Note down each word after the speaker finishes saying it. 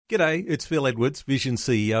G'day, it's Phil Edwards, Vision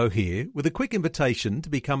CEO here, with a quick invitation to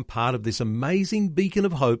become part of this amazing beacon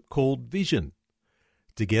of hope called Vision.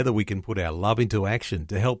 Together we can put our love into action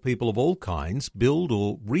to help people of all kinds build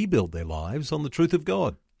or rebuild their lives on the truth of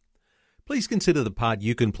God. Please consider the part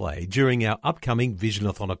you can play during our upcoming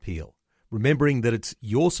Visionathon appeal, remembering that it's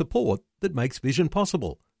your support that makes Vision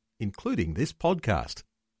possible, including this podcast.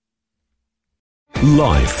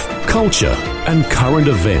 Life, culture, and current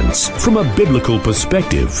events from a biblical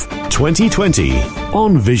perspective. 2020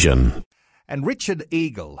 on Vision. And Richard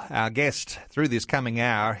Eagle, our guest through this coming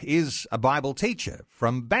hour, is a Bible teacher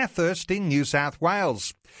from Bathurst in New South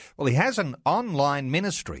Wales. Well, he has an online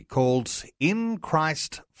ministry called In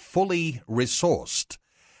Christ Fully Resourced,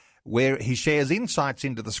 where he shares insights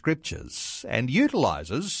into the Scriptures and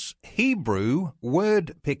utilises Hebrew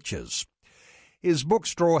word pictures. His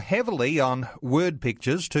books draw heavily on word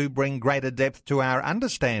pictures to bring greater depth to our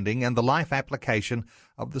understanding and the life application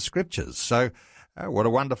of the Scriptures. So, what a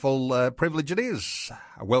wonderful privilege it is.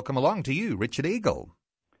 Welcome along to you, Richard Eagle.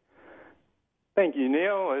 Thank you,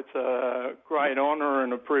 Neil. It's a great honour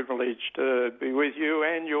and a privilege to be with you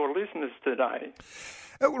and your listeners today.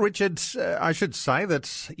 Well, Richard, I should say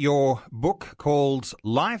that your book called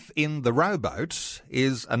Life in the Rowboat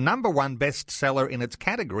is a #1 bestseller in its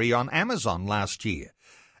category on Amazon last year,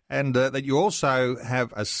 and that you also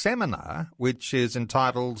have a seminar which is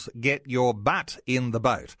entitled Get Your Butt in the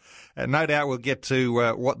Boat. No doubt we'll get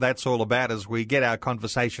to what that's all about as we get our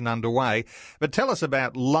conversation underway. But tell us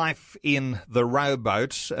about Life in the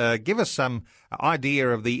Rowboat. Give us some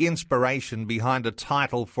idea of the inspiration behind a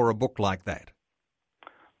title for a book like that.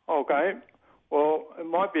 Okay. Well, it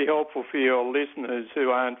might be helpful for your listeners who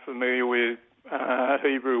aren't familiar with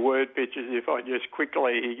Hebrew word pictures if I just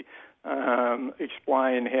quickly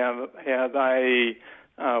explain how they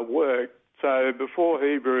work. So before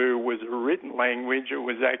Hebrew was a written language, it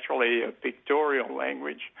was actually a pictorial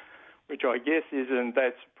language, which I guess isn't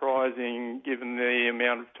that surprising given the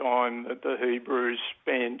amount of time that the Hebrews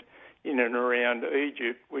spent in and around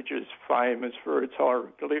Egypt, which is famous for its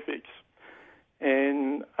hieroglyphics.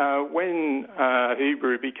 And when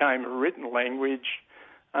Hebrew became a written language,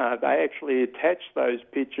 they actually attached those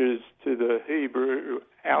pictures to the Hebrew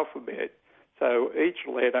alphabet. So each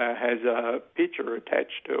letter has a picture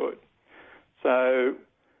attached to it. So,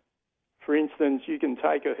 for instance, you can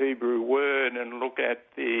take a Hebrew word and look at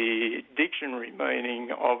the dictionary meaning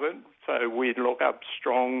of it. So we'd look up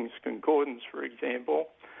Strong's Concordance, for example.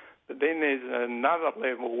 But then there's another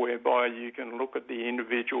level whereby you can look at the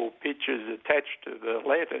individual pictures attached to the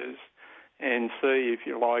letters and see, if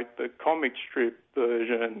you like, the comic strip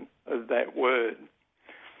version of that word.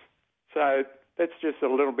 So that's just a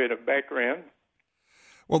little bit of background.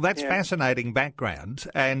 Well, that's fascinating background,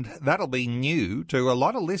 and that'll be new to a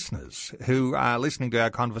lot of listeners who are listening to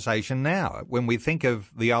our conversation now. When we think of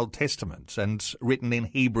the Old Testament and written in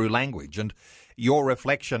Hebrew language, and your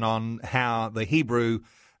reflection on how the Hebrew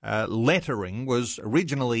lettering was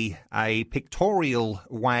originally a pictorial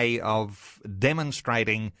way of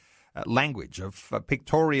demonstrating language, of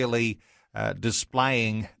pictorially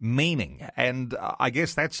displaying meaning, and I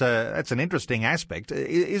guess that's an interesting aspect.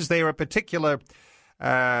 Is there a particular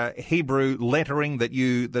Hebrew lettering that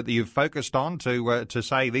you've focused on to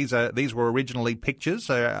say these were originally pictures?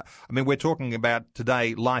 I mean, we're talking about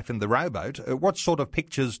today Life in the Rowboat. What sort of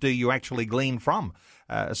pictures do you actually glean from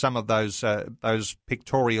some of those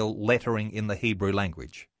pictorial lettering in the Hebrew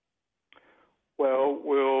language? Well,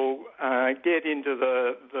 we'll get into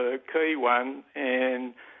the key one.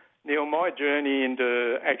 And Neil, my journey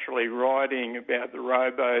into actually writing about the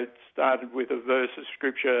rowboat started with a verse of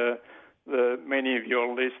Scripture that many of your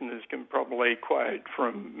listeners can probably quote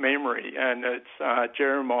from memory, and it's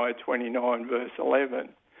Jeremiah 29, verse 11.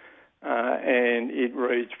 And it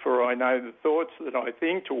reads, "For I know the thoughts that I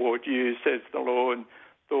think toward you, says the Lord,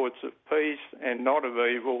 thoughts of peace and not of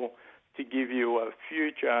evil, to give you a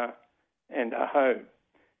future and a hope."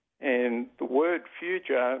 And the word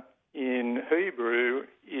future in Hebrew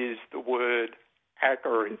is the word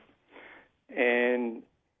acherith, and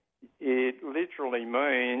it literally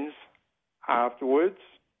means afterwards,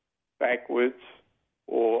 backwards,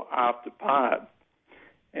 or after part.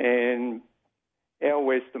 And our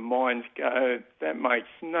Western minds go, that makes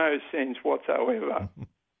no sense whatsoever.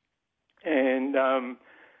 And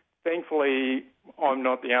thankfully, I'm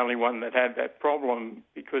not the only one that had that problem,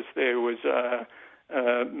 because there was a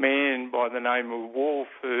man by the name of Wolf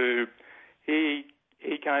who he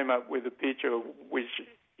came up with a picture which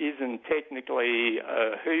isn't technically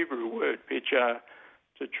a Hebrew word picture,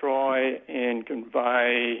 to try and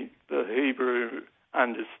convey the Hebrew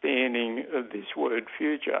understanding of this word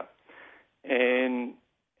future. And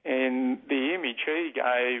he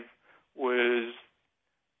gave was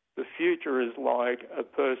the future is like a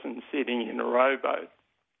person sitting in a rowboat.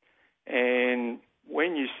 And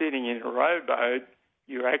when you're sitting in a rowboat,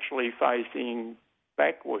 you're actually facing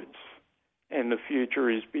backwards and the future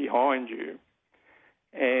is behind you.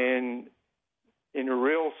 And in a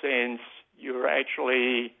real sense, you're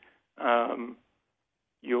actually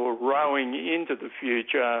you're rowing into the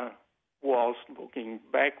future whilst looking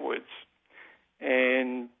backwards.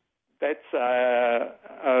 And that's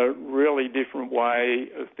a really different way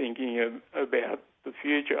of thinking about the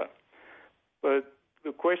future. But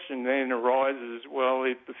the question then arises, well,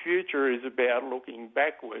 if the future is about looking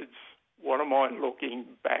backwards, what am I looking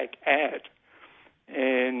back at?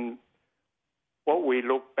 And what we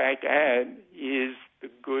look back at is the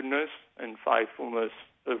goodness and faithfulness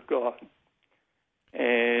of God.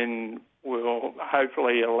 And we'll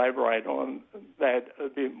hopefully elaborate on that a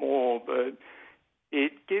bit more, but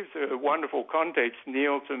it gives a wonderful context,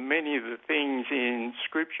 Neil, to many of the things in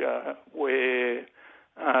Scripture where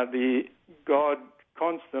the God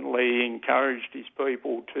constantly encouraged his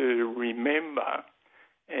people to remember,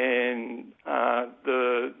 and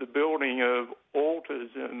the building of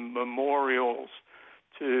altars and memorials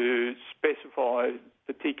to specify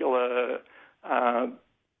particular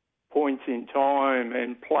points in time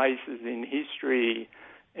and places in history,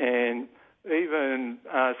 and even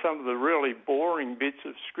some of the really boring bits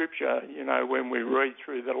of Scripture, you know, when we read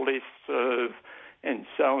through the lists of and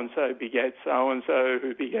so-and-so begat so-and-so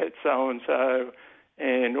who begat so-and-so,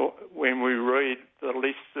 and when we read the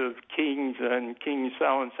lists of kings and King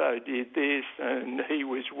so-and-so did this and he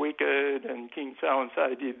was wicked and King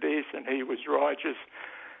so-and-so did this and he was righteous,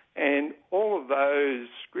 and all of those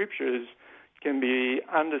Scriptures can be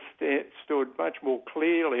understood much more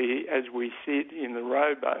clearly as we sit in the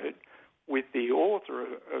rowboat with the author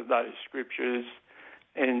of those Scriptures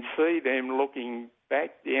and see them looking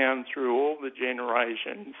back down through all the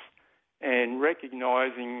generations and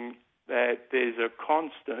recognising that there's a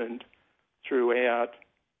constant throughout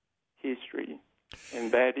history,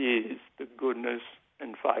 and that is the goodness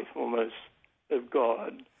and faithfulness of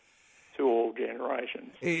God to all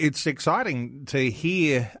generations. It's exciting to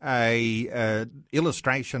hear a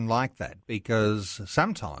illustration like that, because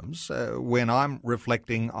sometimes when I'm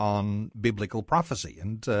reflecting on biblical prophecy,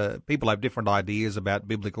 and people have different ideas about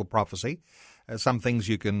biblical prophecy, some things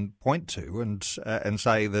you can point to and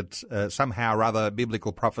say that somehow or other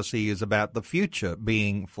biblical prophecy is about the future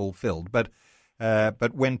being fulfilled. But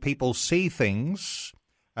when people see things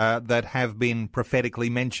that have been prophetically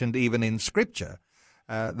mentioned even in Scripture,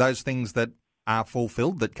 those things that are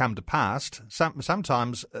fulfilled, that come to pass,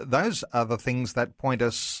 sometimes those are the things that point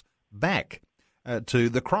us back to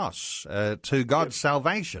the cross, to God's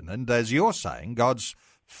salvation, and as you're saying, God's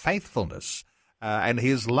faithfulness and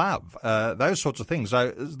his love, those sorts of things. So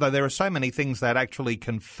there are so many things that actually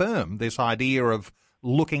confirm this idea of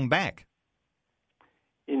looking back.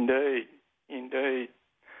 Indeed.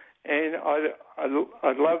 And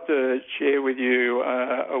I'd love to share with you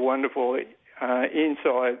a wonderful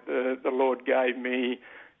insight the Lord gave me,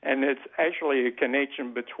 and it's actually a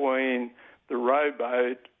connection between the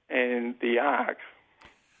rowboat and the ark.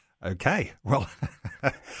 Okay, well,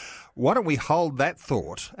 why don't we hold that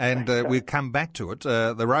thought and we'll come back to it,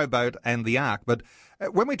 the rowboat and the ark. But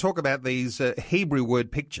when we talk about these Hebrew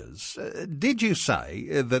word pictures, did you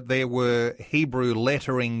say that there were Hebrew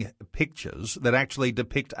lettering pictures that actually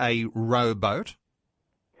depict a rowboat?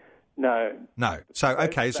 No. So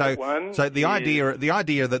okay, so the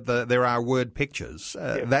idea that there are word pictures,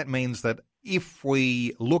 that means that if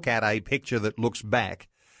we look at a picture that looks back,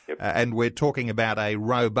 and we're talking about a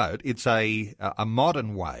rowboat, it's a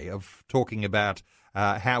modern way of talking about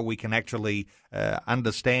how we can actually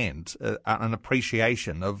understand an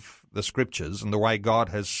appreciation of the Scriptures and the way God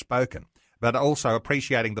has spoken, but also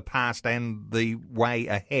appreciating the past and the way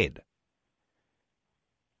ahead.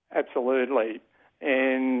 Absolutely.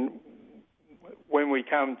 And when we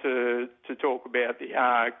come to talk about the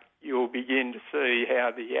ark, you'll begin to see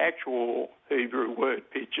how the actual Hebrew word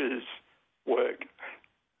pictures work.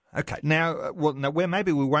 Okay, now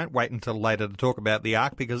maybe we won't wait until later to talk about the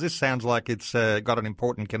ark, because this sounds like it's got an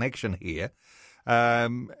important connection here.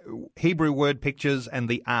 Hebrew word pictures and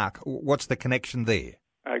the ark, what's the connection there?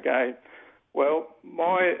 Okay, well,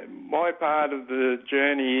 my part of the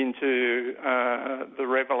journey into the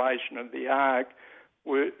revelation of the ark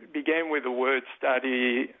began with a word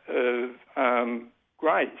study of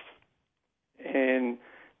grace. And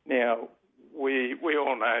now we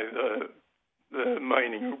all know the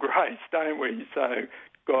meaning of grace, don't we? So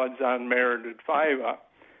God's unmerited favour.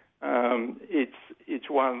 It's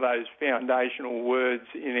one of those foundational words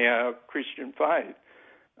in our Christian faith.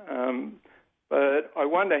 But I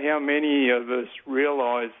wonder how many of us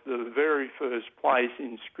realise the very first place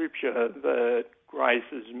in Scripture that grace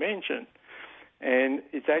is mentioned. And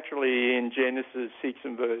it's actually in Genesis 6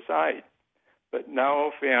 and verse 8. But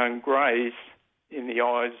Noah found grace in the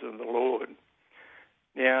eyes of the Lord.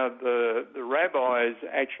 Now, the rabbis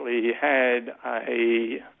actually had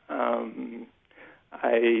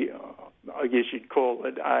I guess you'd call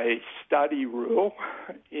it a study rule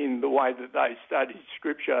in the way that they studied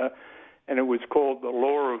Scripture, and it was called the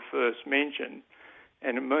law of first mention.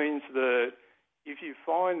 And it means that if you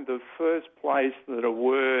find the first place that a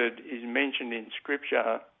word is mentioned in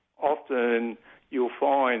Scripture, often you'll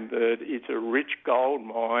find that it's a rich gold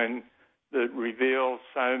mine that reveals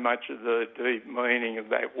so much of the deep meaning of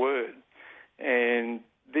that word. And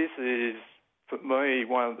this is, for me,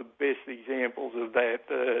 one of the best examples of that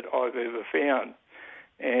I've ever found.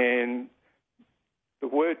 And the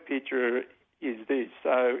word picture is this.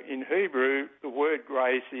 So in Hebrew, the word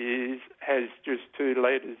grace has just two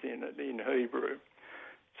letters in it in Hebrew.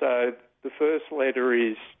 So the first letter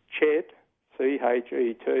is chet,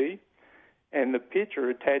 C-H-E-T, and the picture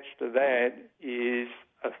attached to that is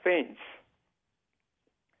a fence.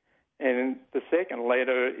 And the second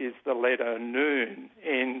letter is the letter Nun,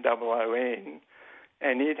 N-O-O-N,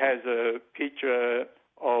 and it has a picture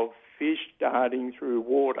of fish darting through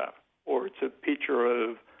water, or it's a picture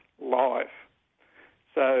of life.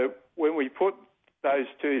 So when we put those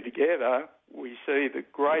two together, we see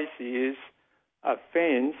that grace is a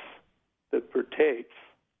fence that protects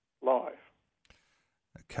life.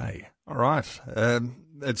 Okay, all right.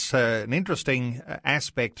 It's an interesting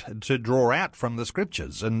aspect to draw out from the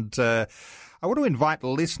Scriptures, and I want to invite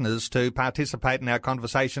listeners to participate in our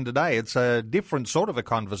conversation today. It's a different sort of a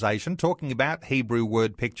conversation, talking about Hebrew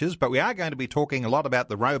word pictures, but we are going to be talking a lot about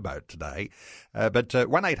the rowboat today. But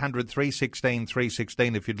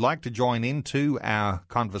 1-800-316-316 if you'd like to join into our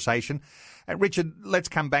conversation. Richard, let's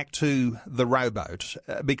come back to the rowboat,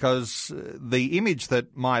 because the image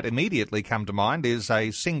that might immediately come to mind is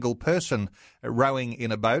a single person rowing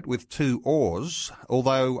in a boat with two oars,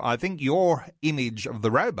 although I think your image of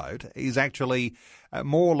the rowboat is actually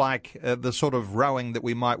more like the sort of rowing that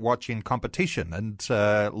we might watch in competition, and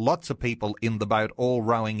lots of people in the boat all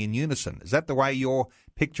rowing in unison. Is that the way your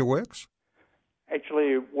picture works?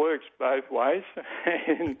 Actually, it works both ways.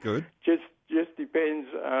 And good. Just depends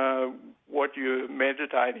what you're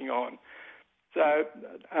meditating on. So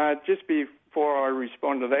just before I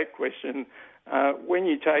respond to that question, when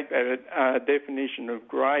you take that definition of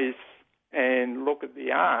grace and look at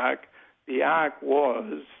the ark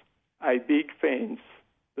was a big fence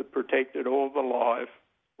that protected all the life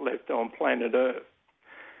left on planet Earth.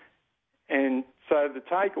 And so the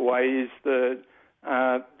takeaway is that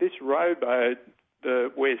this rowboat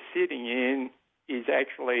that we're sitting in is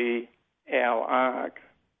actually our ark.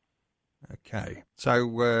 Okay, so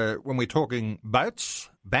when we're talking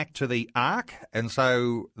boats, back to the ark, and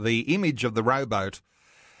so the image of the rowboat,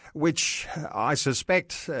 which I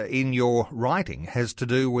suspect in your writing has to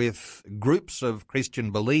do with groups of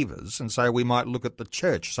Christian believers, and so we might look at the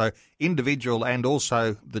church, so individual and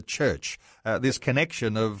also the church, this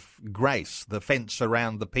connection of grace, the fence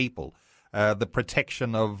around the people, the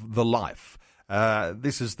protection of the life.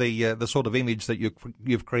 This is the sort of image that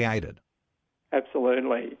you've created.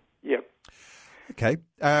 Absolutely, yep. Okay,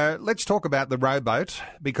 let's talk about the rowboat,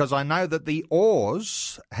 because I know that the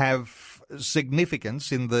oars have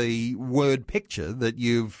significance in the word picture that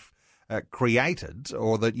you've created,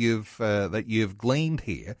 or that you've gleaned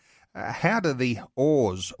here. How do the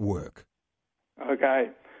oars work? Okay,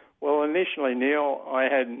 well, initially, Neil, I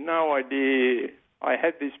had no idea. I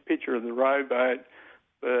had this picture of the rowboat,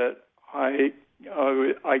 but I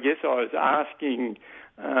guess I was asking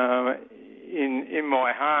in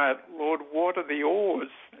my heart, Lord, what are the oars?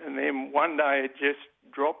 And then one day it just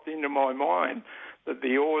dropped into my mind that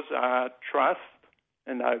the oars are trust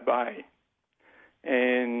and obey.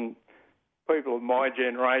 And people of my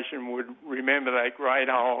generation would remember that great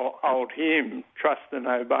old hymn, trust and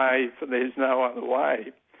obey, for there's no other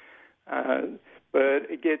way.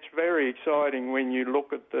 But it gets very exciting when you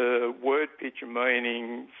look at the word picture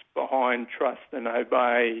meanings behind trust and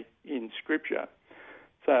obey in Scripture.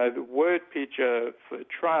 So the word picture for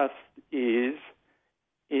trust is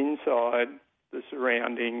inside the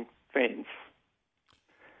surrounding fence.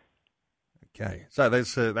 Okay, so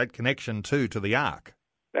there's that connection too to the ark.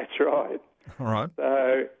 That's right. All right.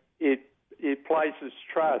 So it places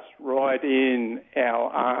trust right in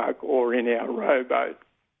our ark or in our rowboat.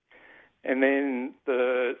 And then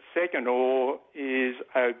the second oar is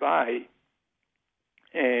obey.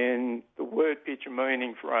 And the word picture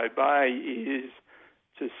meaning for obey is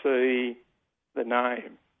to see the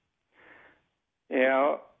name.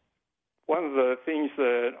 Now, one of the things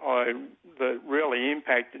that really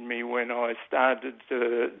impacted me when I started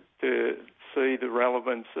to see the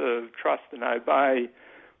relevance of trust and obey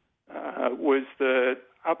was that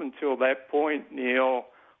up until that point, Neil,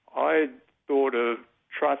 I thought of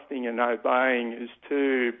trusting and obeying as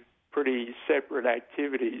two pretty separate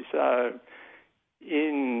activities. So,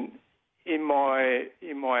 in my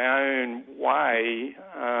own way,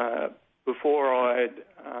 before I'd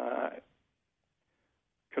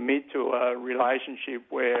commit to a relationship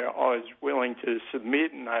where I was willing to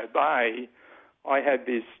submit and obey, I had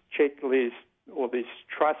this checklist or this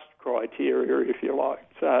trust criteria, if you like.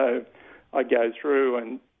 So I'd go through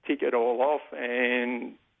and tick it all off,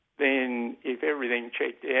 and then if everything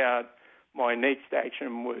checked out, my next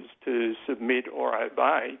action was to submit or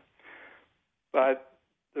obey. But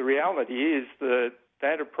the reality is that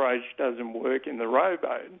that approach doesn't work in the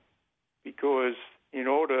rowboat, because in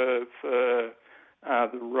order for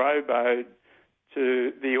the rowboat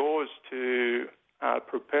the oars to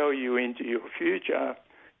propel you into your future,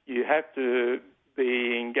 you have to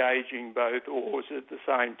be engaging both oars at the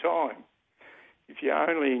same time. If you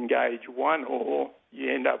only engage one oar, you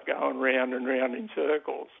end up going round and round in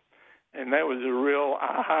circles. And that was a real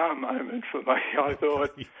aha moment for me. I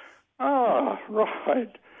thought, oh,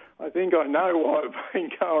 right, I think I know why I've been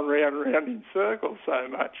going round and round in circles so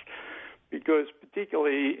much. Because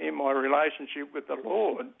particularly in my relationship with the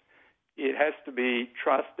Lord, it has to be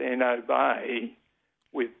trust and obey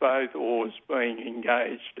with both oars being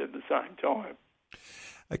engaged at the same time.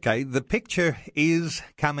 Okay, the picture is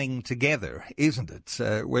coming together, isn't it?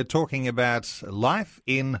 We're talking about life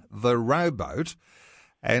in the rowboat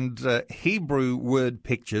and Hebrew word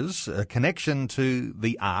pictures, a connection to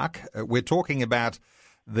the ark. We're talking about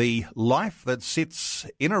the life that sits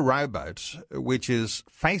in a rowboat, which is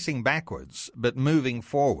facing backwards but moving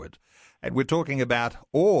forward. And we're talking about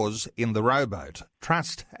oars in the rowboat,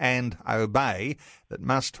 trust and obey, that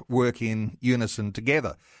must work in unison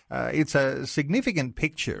together. It's a significant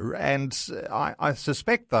picture, and I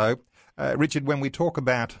suspect, though, Richard, when we talk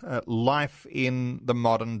about life in the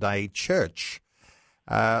modern-day church,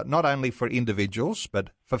 not only for individuals,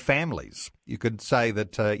 but for families. You could say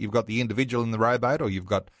that you've got the individual in the rowboat, or you've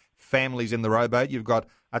got families in the rowboat, you've got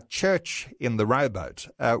a church in the rowboat,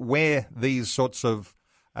 where these sorts of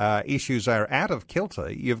issues are out of kilter.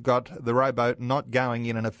 You've got the rowboat not going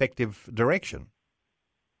in an effective direction.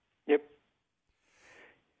 Yep.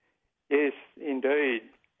 Yes, indeed.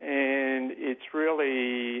 And it's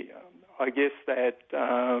really, I guess that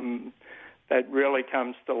that really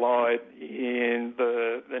comes to light in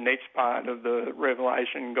the next part of the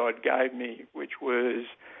revelation God gave me, which was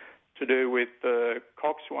to do with the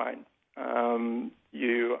coxswain.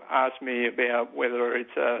 You asked me about whether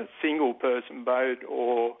it's a single-person boat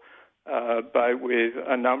or a boat with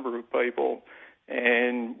a number of people,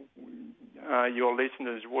 and your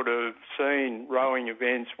listeners would have seen rowing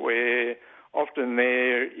events where often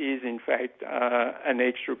there is, in fact, an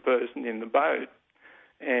extra person in the boat,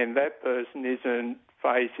 and that person isn't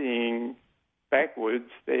facing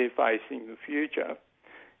backwards, they're facing the future,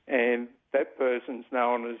 and that person's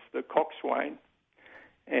known as the coxswain.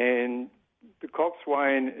 And the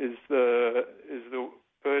coxswain is the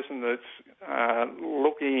person that's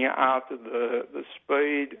looking after the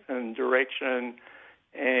speed and direction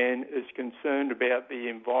and is concerned about the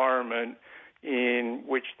environment in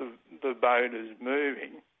which the boat is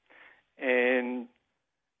moving. And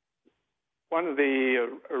one of the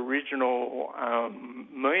original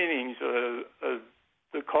meanings of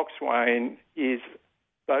the coxswain is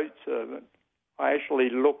boat servant. I actually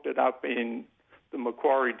looked it up in the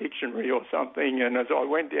Macquarie Dictionary or something, and as I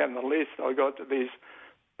went down the list, I got to this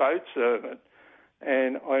boat servant,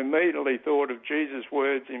 and I immediately thought of Jesus'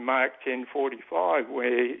 words in Mark 10:45,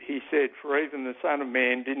 where he said, "For even the Son of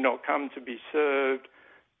Man did not come to be served,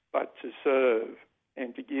 but to serve,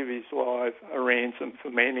 and to give his life a ransom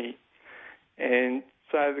for many." And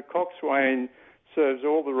so the coxswain serves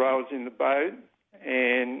all the rowers in the boat,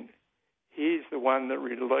 and he's the one that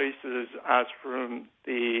releases us from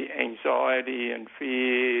the anxiety and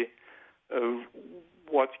fear of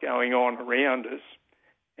what's going on around us.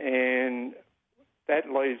 And that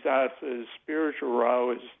leaves us as spiritual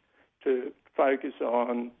rowers to focus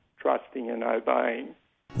on trusting and obeying.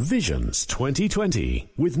 Visions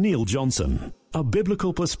 2020 with Neil Johnson. A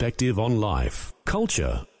biblical perspective on life,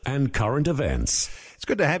 culture and current events. It's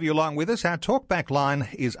good to have you along with us. Our talkback line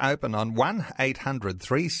is open on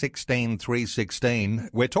 1-800-316-316.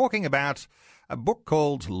 We're talking about a book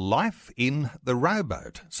called Life in the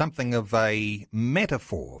Rowboat, something of a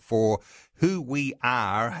metaphor for who we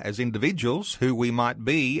are as individuals, who we might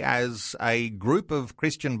be as a group of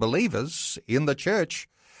Christian believers in the church,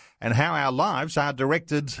 and how our lives are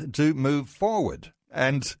directed to move forward.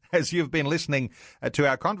 And as you've been listening to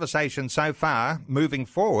our conversation so far, moving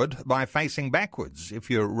forward by facing backwards if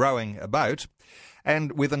you're rowing a boat,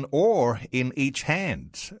 and with an oar in each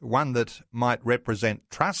hand, one that might represent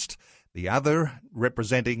trust, the other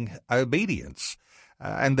representing obedience.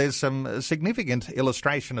 And there's some significant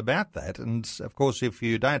illustration about that. And, of course, if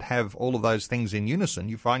you don't have all of those things in unison,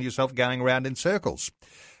 you find yourself going around in circles.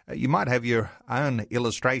 You might have your own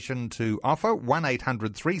illustration to offer,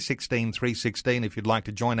 1-800-316-316 if you'd like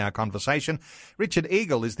to join our conversation. Richard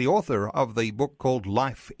Eagle is the author of the book called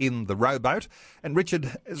Life in the Rowboat. And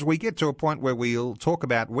Richard, as we get to a point where we'll talk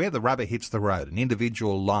about where the rubber hits the road in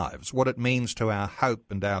individual lives, what it means to our hope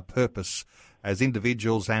and our purpose as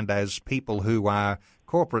individuals and as people who are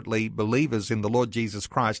corporately believers in the Lord Jesus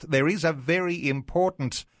Christ, there is a very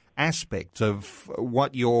important aspect of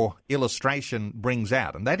what your illustration brings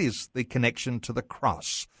out, and that is the connection to the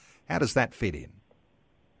cross. How does that fit in?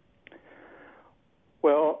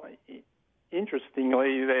 Well,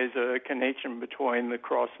 interestingly, there's a connection between the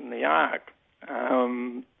cross and the ark.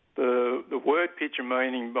 The word picture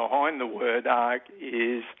meaning behind the word ark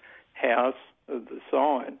is house of the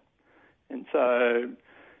sign. And so,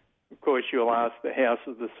 of course, you'll ask, the house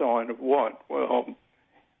of the sign of what? Well,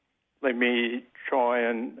 let me try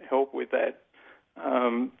and help with that.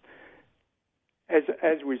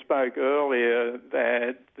 As we spoke earlier,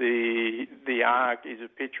 that the ark is a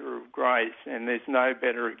picture of grace, and there's no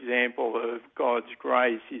better example of God's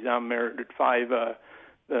grace, his unmerited favour,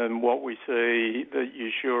 than what we see that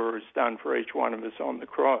Yeshua has done for each one of us on the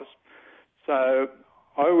cross. So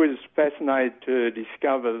I was fascinated to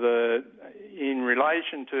discover that in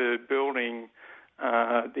relation to building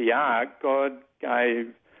the ark, God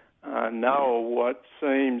gave Noah what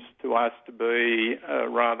seems to us to be a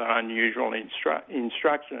rather unusual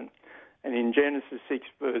instruction. And in Genesis 6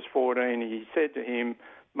 verse 14, he said to him,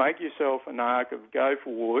 "Make yourself an ark of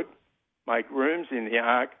gopher wood, make rooms in the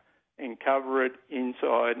ark, and cover it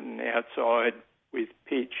inside and outside with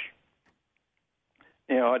pitch."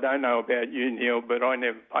 Now, I don't know about you, Neil, but I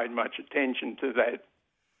never paid much attention to that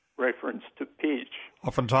reference to pitch.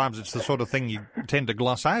 Oftentimes it's the sort of thing you tend to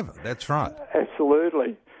gloss over. That's right.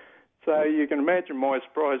 Absolutely. So you can imagine my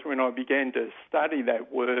surprise when I began to study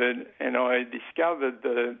that word, and I discovered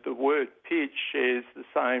the word pitch shares the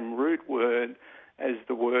same root word as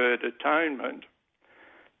the word atonement.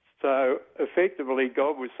 So effectively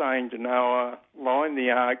God was saying to Noah, line the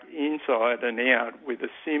ark inside and out with a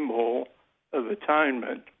symbol of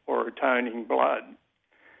atonement or atoning blood.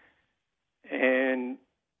 And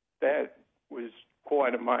that was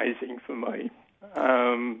quite amazing for me.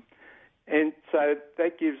 And so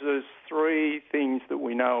that gives us three things that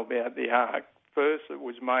we know about the ark. First, it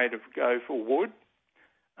was made of gopher wood.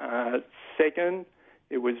 Second,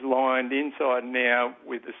 it was lined inside and out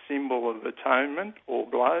with a symbol of atonement or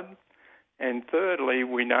blood. And thirdly,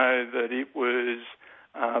 we know that it was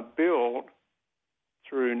built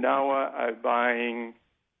through Noah obeying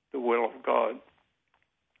the will of God.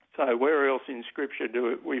 So where else in Scripture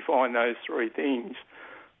do we find those three things?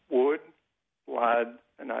 Wood, blood,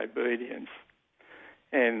 and obedience.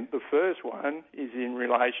 And the first one is in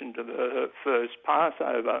relation to the first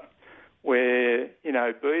Passover, where in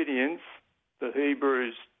obedience the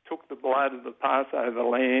Hebrews took the blood of the Passover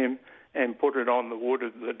lamb and put it on the wood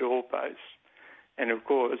of the doorposts. And of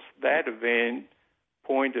course that event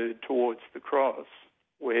pointed towards the cross,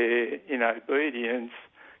 where in obedience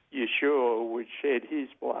Yeshua would shed his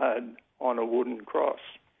blood on a wooden cross.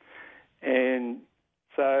 And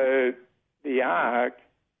so the ark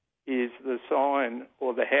is the sign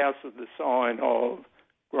or the house of the sign of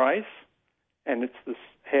grace, and it's the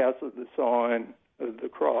house of the sign of the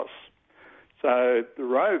cross. So the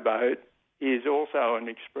rowboat is also an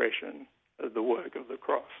expression of the work of the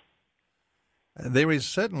cross. There is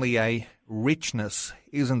certainly a richness,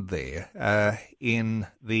 isn't there, in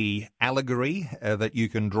the allegory that you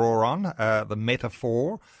can draw on, the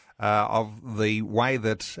metaphor of the way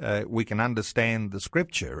that we can understand the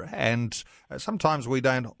Scripture. And sometimes we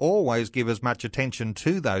don't always give as much attention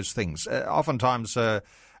to those things. Oftentimes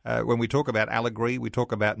when we talk about allegory, we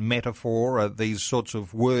talk about metaphor, these sorts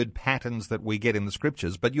of word patterns that we get in the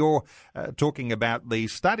Scriptures. But you're talking about the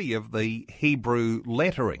study of the Hebrew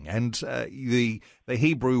lettering and the the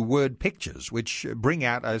Hebrew word pictures, which bring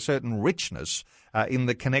out a certain richness in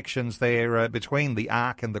the connections there between the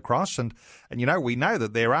ark and the cross. And we know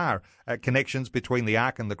that there are connections between the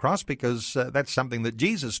ark and the cross because that's something that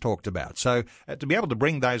Jesus talked about. So to be able to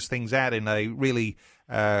bring those things out in a really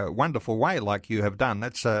wonderful way like you have done,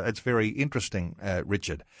 it's very interesting,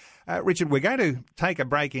 Richard. Richard, we're going to take a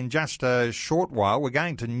break in just a short while. We're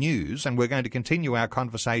going to news and we're going to continue our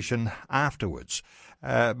conversation afterwards.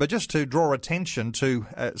 But just to draw attention to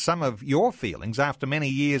some of your feelings, after many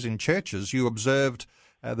years in churches, you observed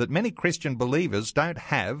that many Christian believers don't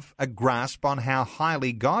have a grasp on how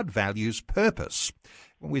highly God values purpose.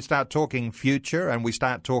 When we start talking future and we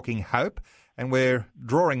start talking hope, and we're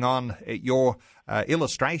drawing on your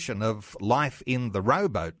illustration of life in the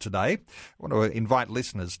rowboat today. I want to invite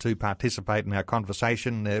listeners to participate in our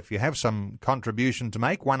conversation. If you have some contribution to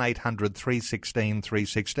make,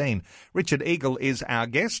 1-800-316-316. Richard Eagle is our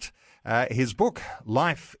guest. His book,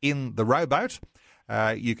 Life in the Rowboat,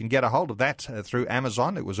 you can get a hold of that through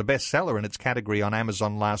Amazon. It was a bestseller in its category on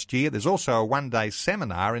Amazon last year. There's also a one-day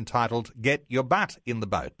seminar entitled Get Your Butt in the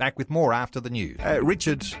Boat. Back with more after the news.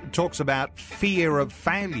 Richard talks about fear of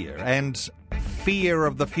failure and fear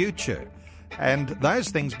of the future, and those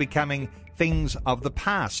things becoming things of the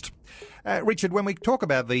past. Richard, when we talk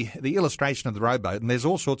about the illustration of the rowboat, and there's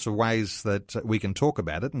all sorts of ways that we can talk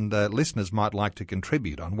about it, and listeners might like to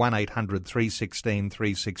contribute on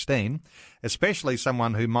 1-800-316-316, especially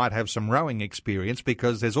someone who might have some rowing experience,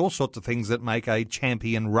 because there's all sorts of things that make a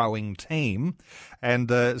champion rowing team,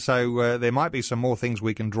 and so there might be some more things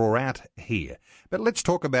we can draw out here. But let's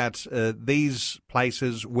talk about these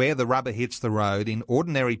places where the rubber hits the road in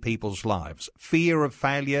ordinary people's lives. Fear of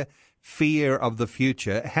failure, fear of the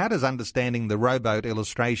future. How does understanding the rowboat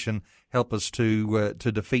illustration help us to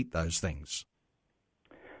defeat those things?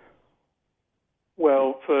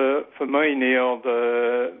 Well, for me, Neil,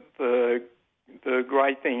 the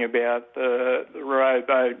great thing about the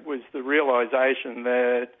rowboat was the realisation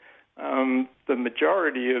that the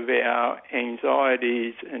majority of our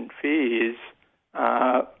anxieties and fears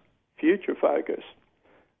are future focused.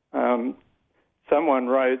 Someone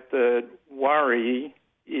wrote that worry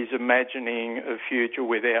is imagining a future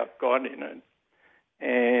without God in it.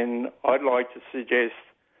 And I'd like to suggest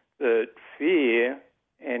that fear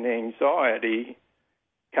and anxiety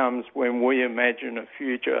comes when we imagine a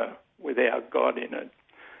future without God in it.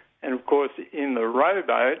 And of course, in the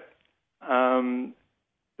rowboat,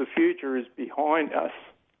 the future is behind us.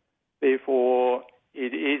 Therefore,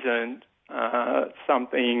 it isn't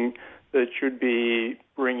something that should be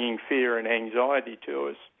bringing fear and anxiety to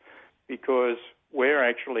us, because we're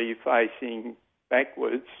actually facing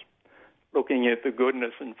backwards, looking at the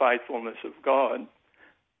goodness and faithfulness of God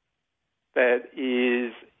that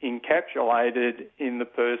is encapsulated in the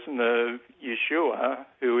person of Yeshua,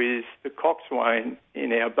 who is the coxswain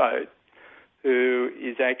in our boat, who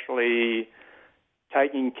is actually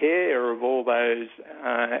taking care of all those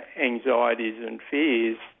anxieties and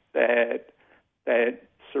fears that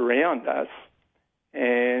surround us,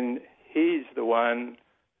 and he's the one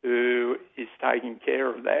who is taking care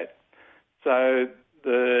of that. So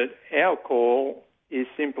our call is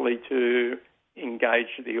simply to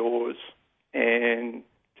engage the oars and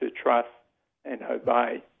to trust and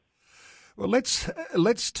obey. Well,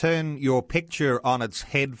 let's turn your picture on its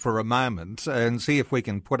head for a moment and see if we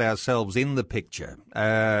can put ourselves in the picture.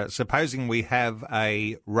 Supposing we have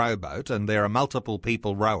a rowboat and there are multiple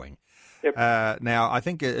people rowing. Yep. Now, I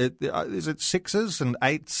think is it sixes and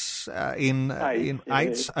eights in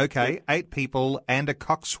eights? Yeah. Okay, Yep. 8 people and a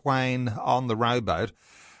coxswain on the rowboat.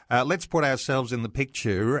 Let's put ourselves in the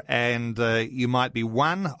picture, and you might be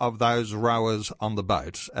one of those rowers on the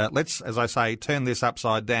boat. Let's, as I say, turn this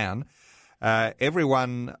upside down.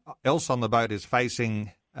 Everyone else on the boat is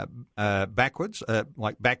facing backwards,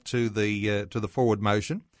 like back to the forward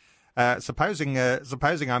motion. Supposing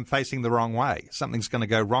I'm facing the wrong way, something's going to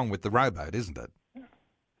go wrong with the rowboat, isn't it?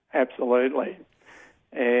 Absolutely.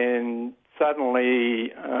 And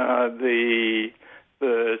suddenly the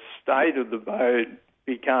state of the boat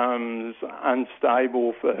becomes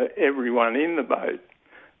unstable for everyone in the boat.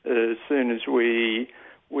 As soon as we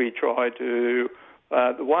try to,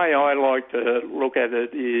 the way I like to look at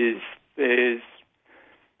it is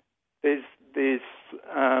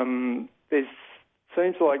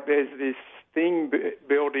seems like there's this thing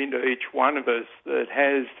built into each one of us that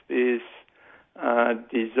has this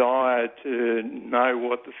desire to know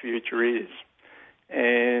what the future is.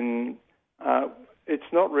 And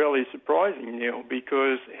it's not really surprising, Neil,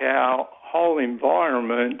 because our whole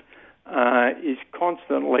environment is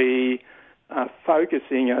constantly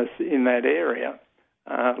focusing us in that area.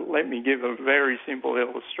 Let me give a very simple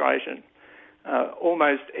illustration.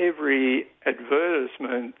 Almost every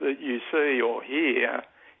advertisement that you see or hear,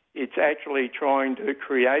 it's actually trying to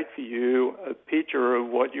create for you a picture of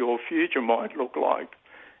what your future might look like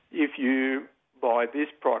if you buy this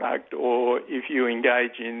product or if you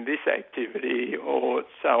engage in this activity or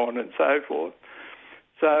so on and so forth.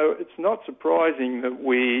 So it's not surprising that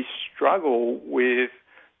we struggle with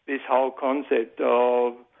this whole concept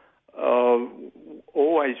of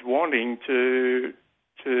always wanting to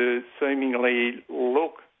seemingly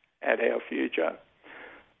look at our future.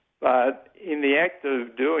 But in the act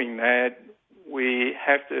of doing that, we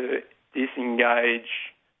have to disengage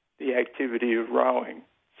the activity of rowing.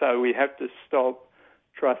 So we have to stop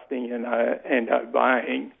trusting and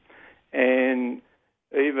obeying, and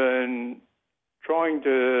even trying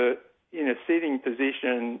to, in a sitting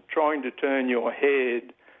position, trying to turn your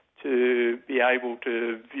head to be able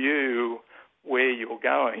to view where you're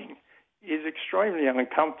going is extremely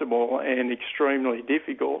uncomfortable and extremely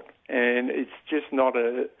difficult, and it's just not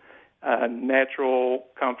a natural,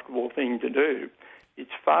 comfortable thing to do.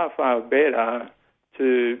 It's far, far better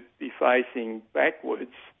to be facing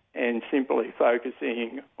backwards and simply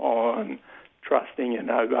focusing on trusting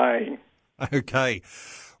and obeying. Okay.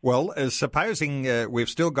 Well, supposing we've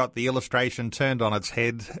still got the illustration turned on its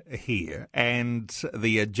head here, and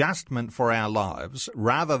the adjustment for our lives,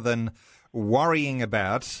 rather than worrying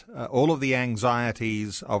about all of the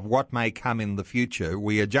anxieties of what may come in the future,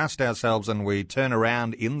 we adjust ourselves and we turn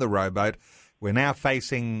around in the rowboat. We're now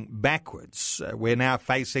facing backwards. We're now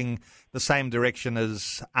facing the same direction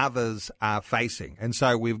as others are facing. And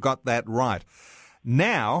so we've got that right.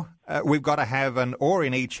 Now, we've got to have an oar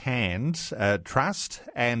in each hand, trust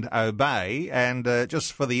and obey. And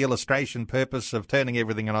just for the illustration purpose of turning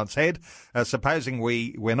everything on its head, supposing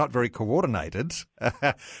we're not very coordinated,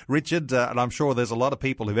 Richard, and I'm sure there's a lot of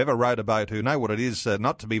people who've ever rowed a boat who know what it is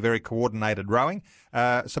not to be very coordinated rowing.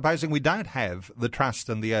 Supposing we don't have the trust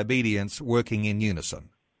and the obedience working in unison.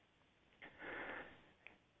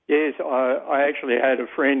 Yes, I actually had a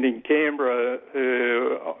friend in Canberra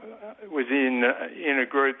who was in a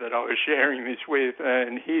group that I was sharing this with,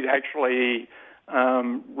 and he'd actually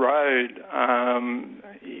rowed,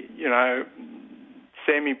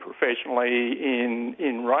 semi-professionally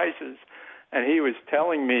in races, and he was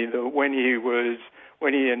telling me that when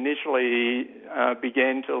he initially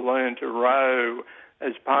began to learn to row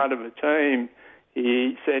as part of a team,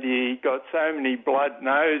 he said he got so many blood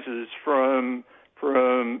noses from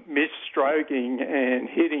misstroking and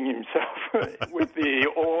hitting himself with the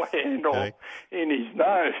oar handle in his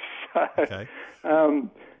nose. So,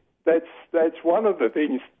 that's one of the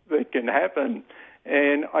things that can happen.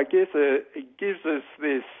 And I guess it gives us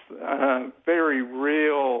this very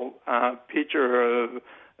real picture of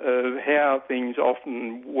how things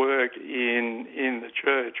often work in the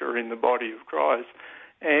church or in the body of Christ.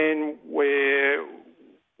 And we're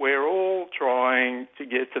all trying to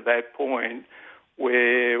get to that point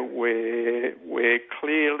where we're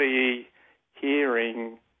clearly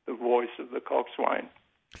hearing the voice of the coxswain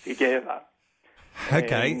together.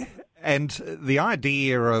 Okay. And the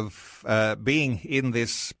idea of being in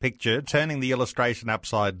this picture, turning the illustration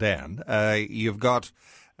upside down, you've got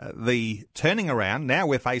the turning around. Now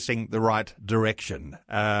we're facing the right direction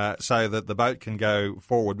so that the boat can go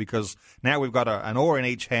forward, because now we've got an oar in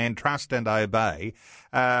each hand, trust and obey,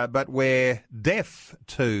 but we're deaf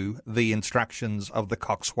to the instructions of the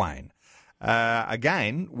coxswain.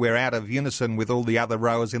 Again, we're out of unison with all the other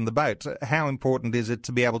rowers in the boat. How important is it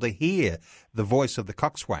to be able to hear the voice of the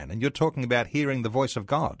coxswain? And you're talking about hearing the voice of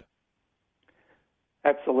God.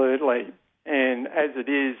 Absolutely. And as it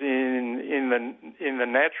is in the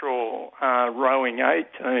natural rowing 8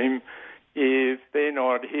 team, if they're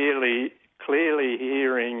not clearly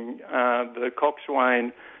hearing the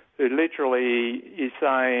coxswain, who literally is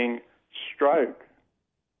saying stroke,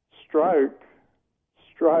 stroke,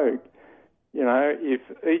 stroke. You know, if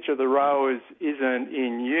each of the rowers isn't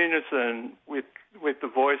in unison with the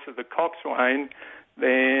voice of the coxswain,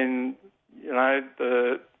 then, you know,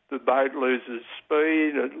 the boat loses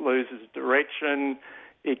speed, it loses direction,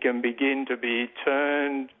 it can begin to be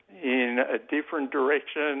turned in a different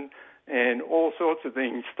direction, and all sorts of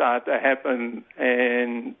things start to happen,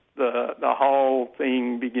 and the whole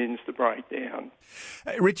thing begins to break down.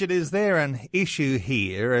 Richard, is there an issue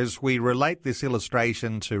here as we relate this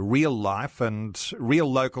illustration to real life and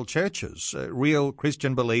real local churches, real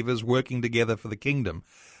Christian believers working together for the kingdom?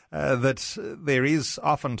 That there is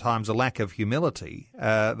oftentimes a lack of humility,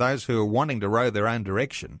 those who are wanting to row their own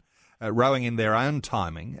direction, rowing in their own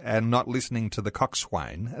timing and not listening to the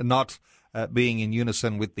coxswain, not being in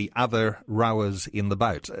unison with the other rowers in the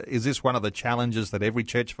boat. Is this one of the challenges that every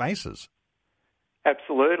church faces?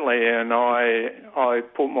 Absolutely, and I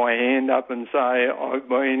put my hand up and say I've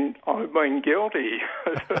been guilty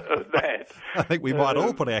of that. I think we might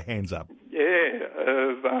all put our hands up. Yeah,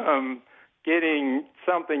 of getting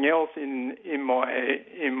something else in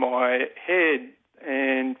my head,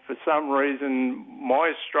 and for some reason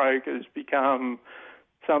my stroke has become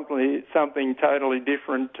something totally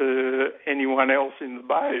different to anyone else in the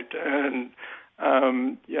boat, and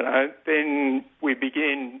then we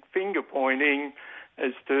begin finger pointing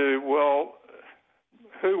as to, well,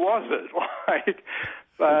 who was it?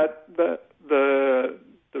 But the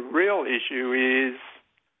real issue is,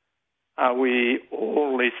 are we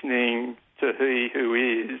all listening to He who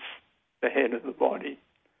is the head of the body?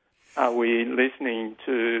 Are we listening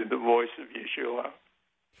to the voice of Yeshua?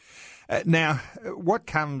 Now, what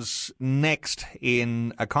comes next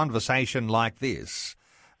in a conversation like this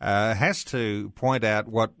has to point out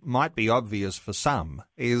what might be obvious for some,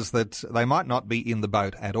 is that they might not be in the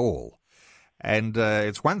boat at all. And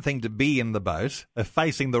it's one thing to be in the boat,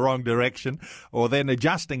 facing the wrong direction, or then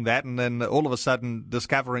adjusting that and then all of a sudden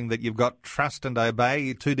discovering that you've got trust and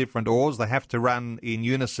obey, two different oars. They have to run in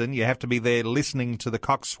unison. You have to be there listening to the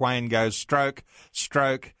coxswain go stroke,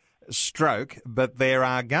 stroke, stroke, but there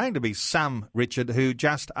are going to be some, Richard, who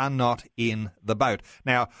just are not in the boat.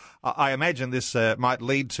 Now, I imagine this might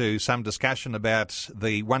lead to some discussion about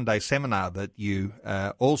the one-day seminar that you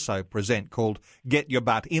also present called Get Your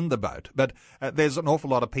Butt in the Boat. But there's an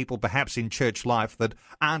awful lot of people perhaps in church life that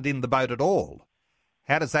aren't in the boat at all.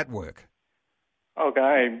 How does that work?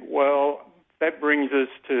 Okay, well, that brings us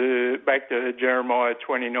back to Jeremiah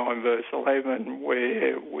 29 verse 11,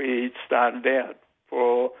 where we started out.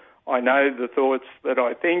 For I know the thoughts that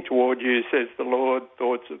I think toward you, says the Lord,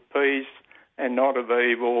 thoughts of peace and not of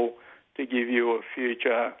evil, to give you a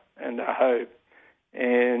future and a hope.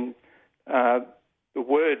 And the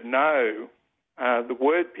word know, the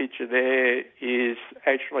word picture there is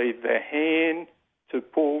actually the hand to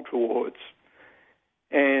pull towards.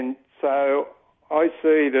 And so I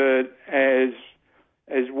see that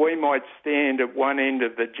as we might stand at one end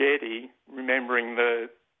of the jetty, remembering the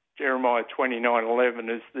Jeremiah 29:11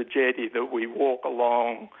 is the jetty that we walk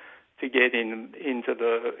along to get into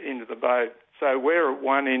the boat. So we're at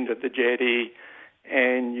one end of the jetty,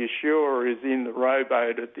 and Yeshua is in the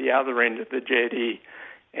rowboat at the other end of the jetty,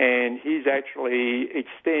 and he's actually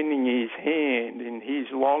extending his hand, and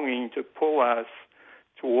he's longing to pull us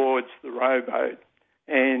towards the rowboat,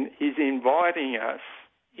 and he's inviting us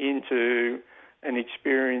into an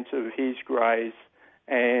experience of his grace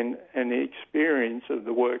and an experience of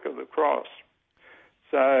the work of the cross.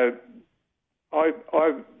 So my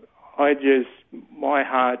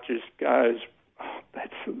heart just goes, oh,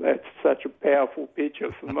 that's such a powerful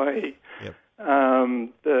picture for me. Yep.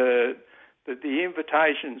 The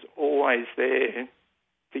invitation's always there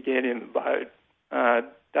to get in the boat.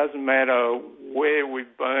 Doesn't matter where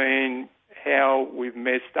we've been, how we've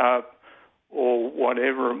messed up, or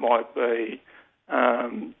whatever it might be.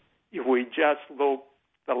 If we just look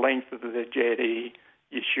the length of the jetty,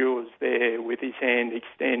 Yeshua's there with his hand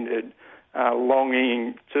extended,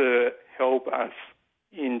 longing to help us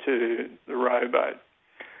into the rowboat.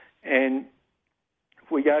 And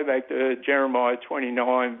if we go back to Jeremiah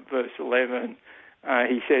 29, verse 11,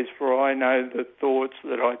 he says, for I know the thoughts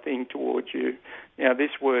that I think towards you. Now,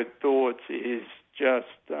 this word thoughts is just,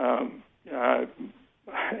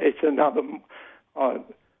 it's another...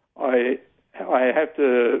 I have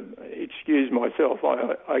to excuse myself.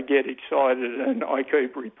 I get excited and I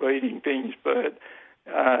keep repeating things, but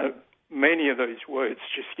many of these words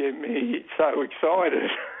just get me so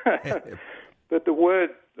excited. But the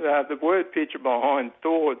word picture behind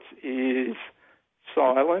thoughts is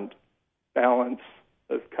silent balance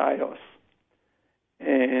of chaos.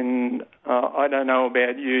 And I don't know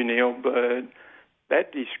about you, Neil, but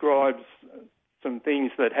that describes some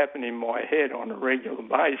things that happen in my head on a regular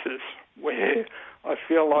basis, where I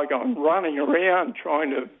feel like I'm running around trying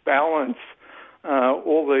to balance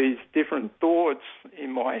all these different thoughts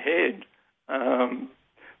in my head.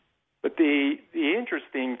 But the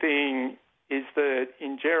interesting thing is that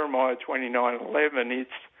in Jeremiah 29:11,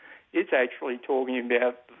 it's actually talking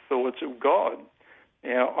about the thoughts of God.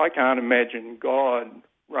 Now, I can't imagine God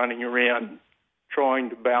running around trying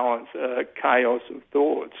to balance a chaos of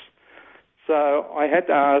thoughts. So I had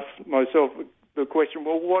to ask myself the question,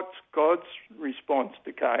 well, what's God's response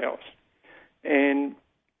to chaos? And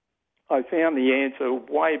I found the answer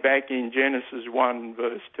way back in Genesis 1,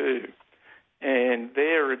 verse 2. And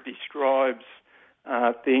there it describes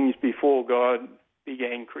things before God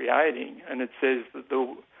began creating, and it says that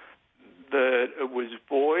that it was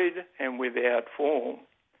void and without form.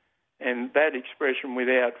 And that expression,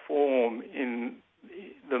 without form, in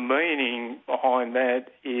the meaning behind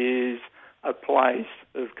that is a place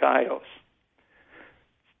of chaos.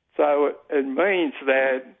 So it means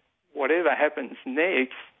that whatever happens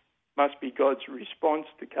next must be God's response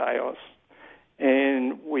to chaos.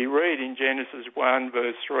 And we read in Genesis 1,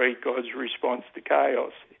 verse 3, God's response to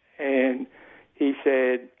chaos. And he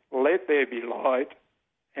said, "Let there be light,"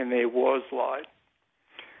 and there was light.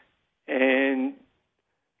 And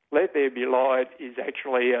 "let there be light" is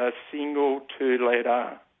actually a single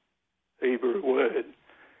two-letter Hebrew word.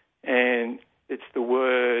 And it's the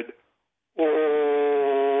word "or."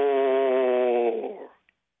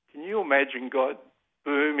 Can you imagine God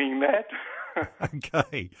booming that?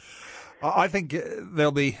 Okay. I think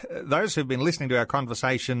there'll be those who've been listening to our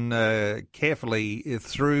conversation carefully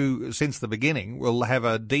through since the beginning will have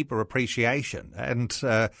a deeper appreciation. And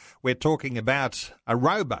we're talking about a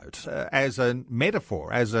rowboat as a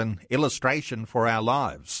metaphor, as an illustration for our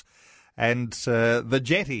lives. And the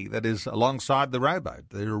jetty that is alongside the rowboat,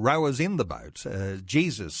 the rowers in the boat.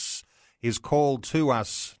 Jesus is called to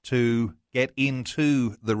us to get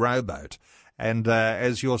into the rowboat. And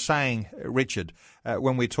as you're saying, Richard,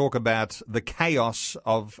 when we talk about the chaos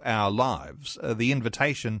of our lives, the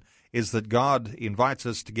invitation is that God invites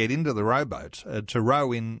us to get into the rowboat, to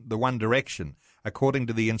row in the one direction, according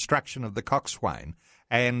to the instruction of the coxswain,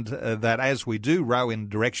 and that as we do row in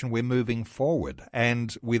direction, we're moving forward.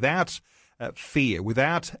 And without fear,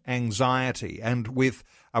 without anxiety, and with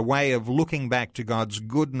a way of looking back to God's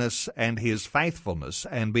goodness and his faithfulness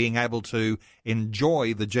and being able to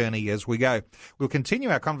enjoy the journey as we go. We'll continue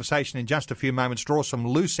our conversation in just a few moments, draw some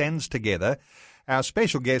loose ends together. Our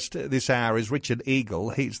special guest this hour is Richard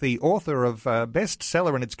Eagle. He's the author of a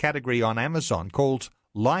bestseller in its category on Amazon called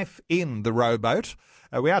Life in the Rowboat.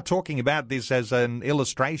 We are talking about this as an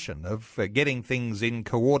illustration of getting things in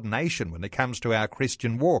coordination when it comes to our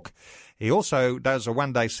Christian walk. He also does a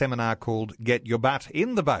one-day seminar called Get Your Butt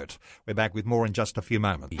in the Boat. We're back with more in just a few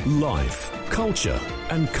moments. Life, culture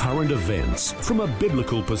and current events from a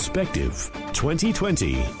biblical perspective.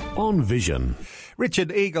 2020 on Vision.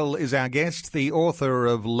 Richard Eagle is our guest, the author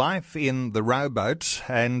of Life in the Rowboat.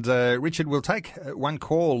 And Richard, we'll take one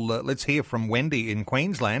call. Let's hear from Wendy in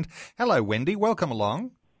Queensland. Hello, Wendy. Welcome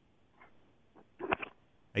along.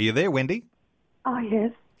 Are you there, Wendy? Oh,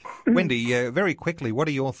 yes. Wendy, very quickly, what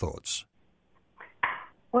are your thoughts?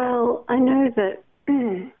 Well, I know that,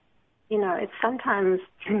 it's sometimes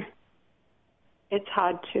it's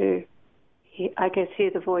hard to, hear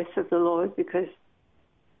the voice of the Lord, because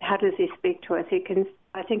how does he speak to us?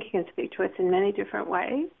 I think he can speak to us in many different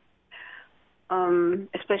ways,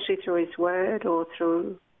 especially through his word or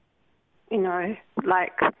through,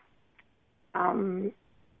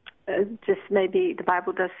 just maybe the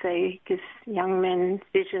Bible does say he gives young men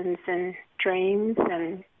visions and dreams.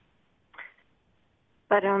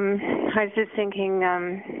 But I was just thinking,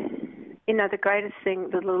 the greatest thing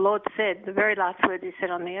that the Lord said, the very last word he said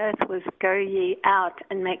on the earth was, "Go ye out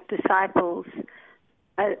and make disciples,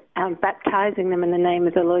 baptizing them in the name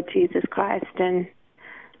of the Lord Jesus Christ, and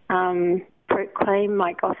proclaim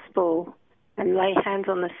my gospel and lay hands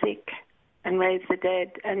on the sick and raise the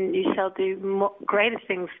dead, and you shall do greater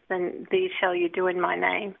things than these shall you do in my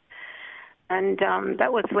name." And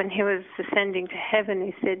that was when he was ascending to heaven.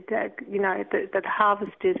 He said, that the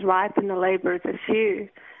harvest is ripe and the labourers are few.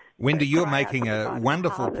 Wendy, you're making a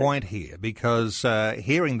wonderful point here, because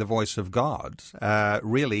hearing the voice of God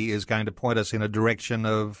really is going to point us in a direction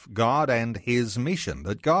of God and his mission,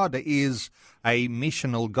 that God is a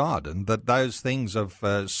missional God, and that those things of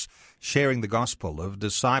sharing the gospel, of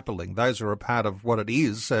discipling, those are a part of what it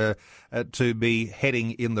is to be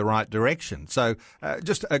heading in the right direction. So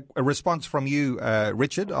just a response from you,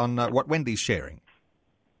 Richard, on what Wendy's sharing.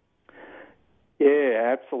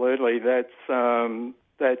 Yeah, absolutely.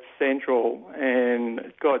 That's central,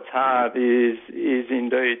 and God's heart is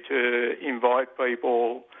indeed to invite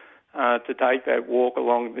people to take that walk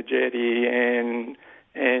along the jetty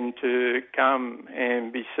and to come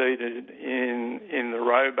and be seated in the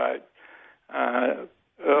rowboat.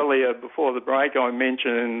 Earlier, before the break, I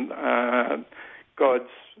mentioned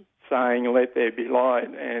God's saying, "Let there be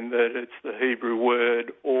light," and that it's the Hebrew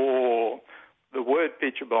word "or." The word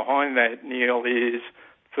picture behind that, Neil, is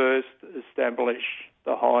first establish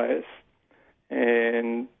the highest.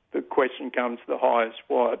 And the question comes, the highest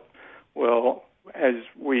what? Well, as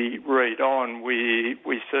we read on, we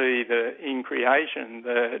see that in creation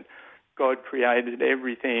that God created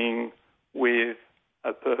everything with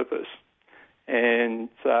a purpose. And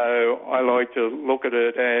so I like to look at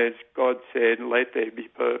it as God said, let there be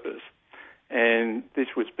purpose. And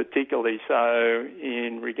this was particularly so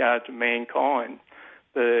in regard to mankind,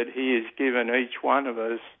 that he has given each one of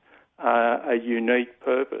us a unique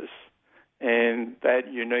purpose. And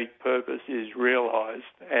that unique purpose is realised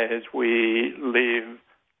as we live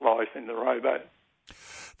life in the rowboat.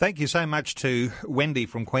 Thank you so much to Wendy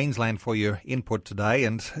from Queensland for your input today,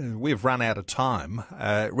 and we've run out of time.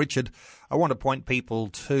 Richard, I want to point people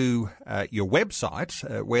to your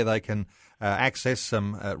website where they can access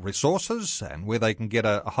some resources and where they can get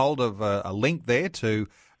a hold of a link there to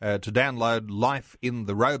download Life in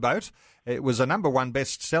the Rowboat. It was a #1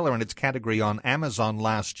 bestseller in its category on Amazon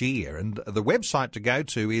last year, and the website to go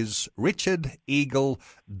to is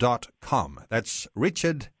richardeagle.com. That's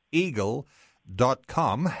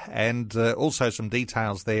richardeagle.com, and also some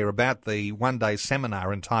details there about the one-day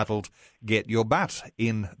seminar entitled Get Your Butt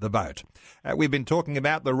in the Boat. We've been talking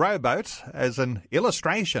about the rowboat as an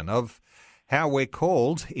illustration of how we're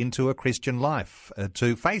called into a Christian life,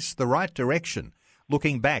 to face the right direction,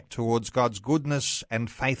 looking back towards God's goodness and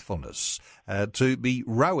faithfulness, to be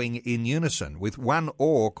rowing in unison with one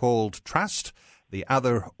oar called trust, the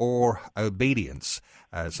other oar obedience.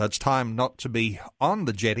 So it's time not to be on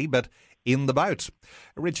the jetty, but in the boat.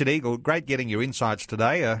 Richard Eagle, great getting your insights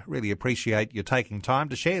today. I really appreciate you taking time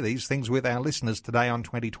to share these things with our listeners today on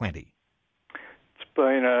 2020. It's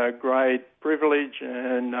been a great privilege,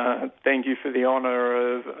 and thank you for the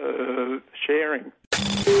honour of sharing.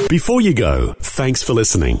 Before you go, thanks for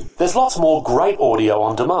listening. There's lots more great audio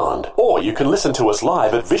on demand, or you can listen to us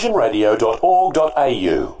live at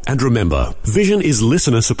visionradio.org.au. And remember, Vision is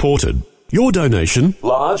listener supported. Your donation,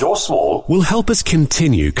 large or small, will help us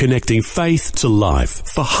continue connecting faith to life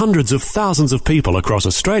for hundreds of thousands of people across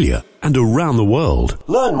Australia and around the world.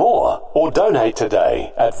 Learn more or donate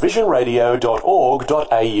today at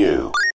visionradio.org.au.